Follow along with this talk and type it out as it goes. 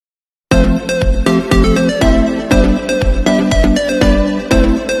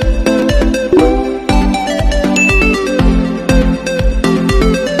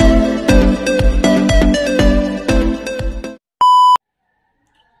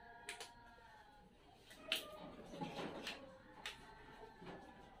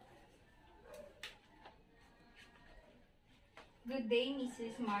Good day,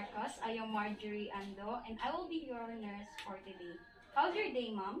 Mrs. Marcos. I am Marjorie Ando, and I will be your nurse for today. How's your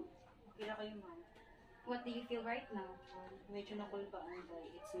day, ma'am? Okay na kayo, ma'am. What do you feel right now? Medyo nakulbaan tayo.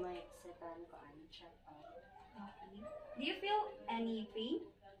 It's my second check-up. Okay. Do you feel any pain?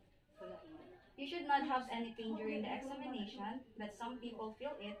 Wala na. You should not have any pain during the examination, but some people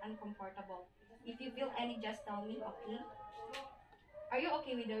feel it uncomfortable. If you feel any, just tell me, okay? Are you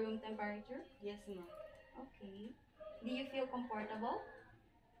okay with the room temperature? Yes, ma'am. Okay. Do you feel comfortable?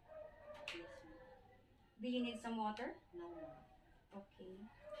 Yes, ma'am. Do you need some water? No, ma'am. Okay.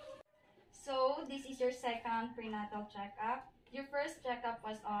 So, this is your second prenatal checkup. Your first checkup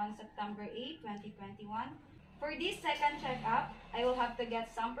was on September 8, 2021. For this second checkup, I will have to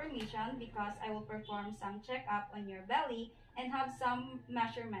get some permission because I will perform some checkup on your belly and have some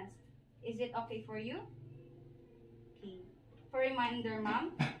measurements. Is it okay for you? Okay. For reminder,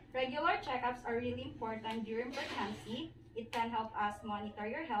 ma'am, regular checkups are really important during pregnancy. It can help us monitor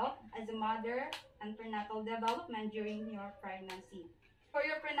your health as a mother and prenatal development during your pregnancy. For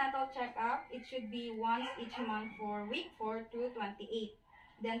your prenatal checkup, it should be once each month for week 4 through 28,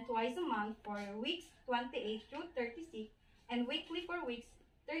 then twice a month for weeks 28 through 36, and weekly for weeks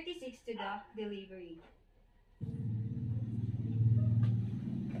 36 to the delivery.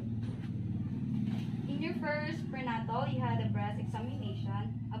 In your first prenatal, you had a breast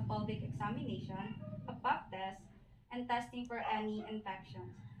examination, a pelvic examination, a pap test, and testing for any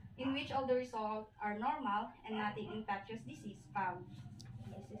infections, in which all the results are normal and nothing infectious disease found.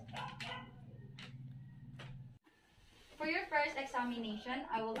 For your first examination,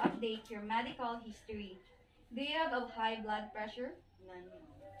 I will update your medical history. Do you have a high blood pressure? None, ma'am.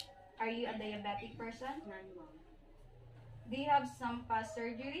 Are you a diabetic person? None, ma'am. Do you have some past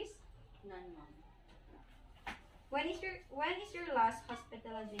surgeries? None, ma'am. When is your last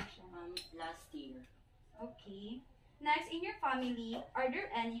hospitalization? Last year. Okay. Next, in your family, are there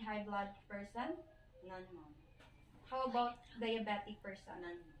any high blood person? None, ma'am. How about diabetic person?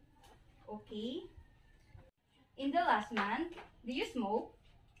 None, ma'am. Okay. In the last month, do you smoke?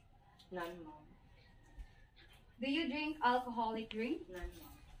 None, ma'am. Do you drink alcoholic drink? None,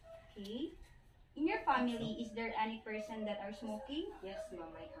 ma'am. Okay. In your family, is there any person that are smoking? Yes,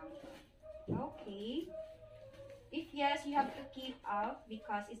 ma'am, I count. Okay. If yes, you have to keep out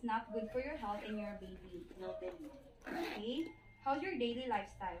because it's not good for your health and your baby. Noted, ma'am. Okay. How's your daily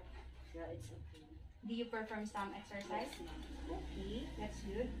lifestyle? Yeah, it's okay. Do you perform some exercise? Yes, ma'am. Okay, that's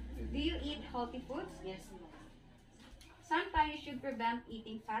good. Do you eat healthy foods? Yes, ma'am. Sometimes you should prevent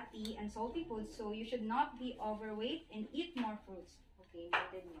eating fatty and salty foods, so you should not be overweight and eat more fruits. Okay,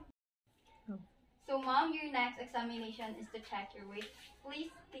 noted, ma'am. So, mom, your next examination is to check your weight.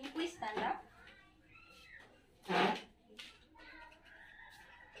 Please, can you please stand up?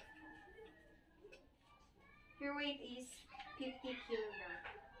 Your weight is 50 kilograms.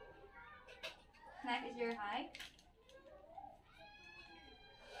 Next is your height.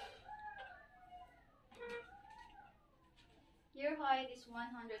 Your height is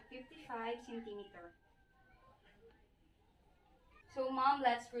 155 centimeters. So, mom,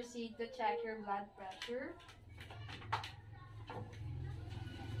 let's proceed to check your blood pressure.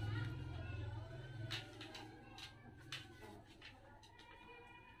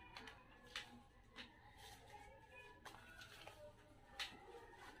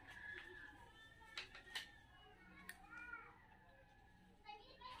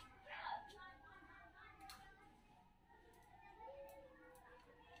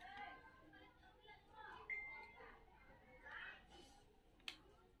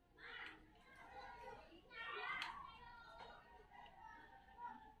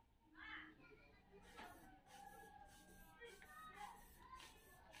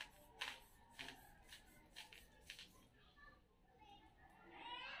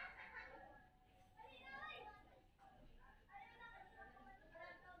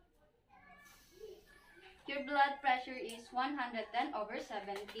 Your blood pressure is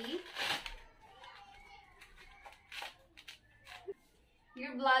 110/70.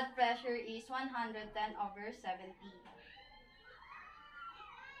 Your blood pressure is 110/70.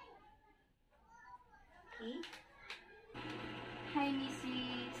 Okay. Hi,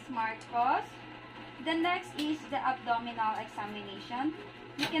 Mrs. Marcos. The next is the abdominal examination.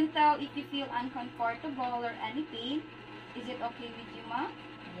 You can tell if you feel uncomfortable or any pain. Is it okay with you, ma?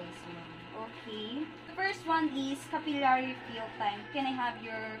 Yes, ma'am. Okay. The first one is capillary fill time. Can I have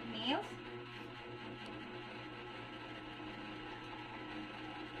your nails?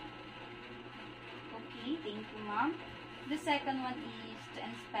 Okay, thank you, ma'am. The second one is to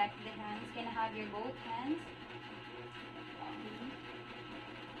inspect the hands. Can I have your both hands? Okay.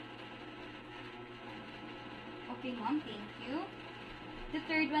 Okay, ma'am. Thank you. The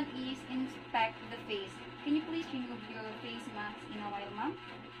third one is inspect the face. Can you please remove your face mask in a while, ma'am?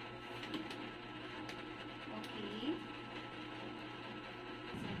 Okay.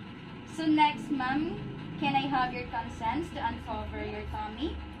 So next, ma'am, can I have your consent to uncover your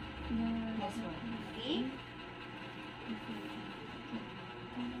tummy? Yes, ma'am. Okay.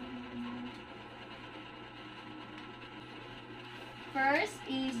 First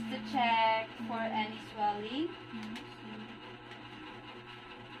is to check for any swelling.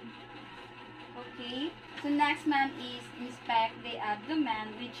 Okay. So next, ma'am, is inspect the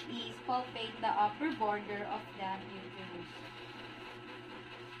abdomen, which is palpate the upper border of the uterus.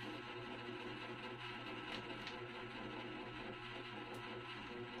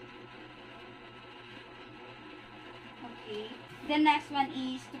 Okay. The next one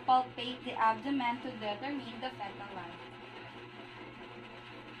is to palpate the abdomen to determine the fetal height.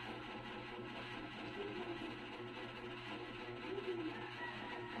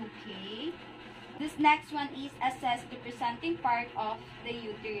 Okay. This next one is assess the presenting part of the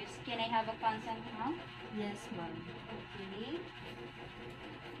uterus. Can I have a consent now? Yes, ma'am. Okay.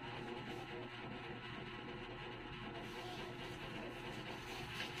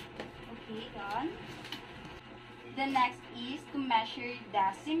 Okay, done. The next is to measure the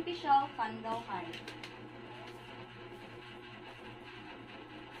symphyseal condyle height.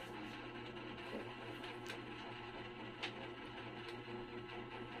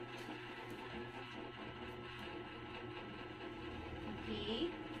 Okay.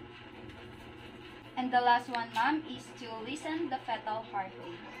 And the last one, ma'am, is to listen the fetal heart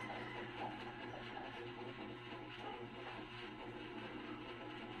rate.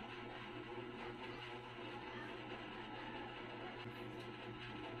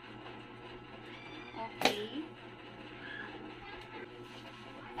 Okay.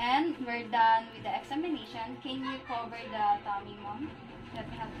 And we're done with the examination. Can you cover the tummy, ma'am? Let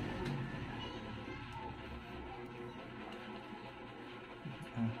me help you.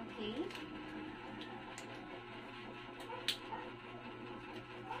 Okay.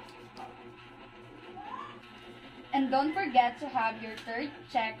 And don't forget to have your third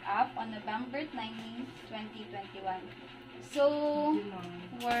check-up on November 19, 2021. So, Thank you, ma'am.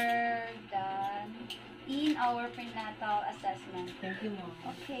 we're done in our prenatal assessment. Thank you, ma'am.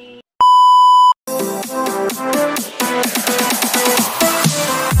 Okay.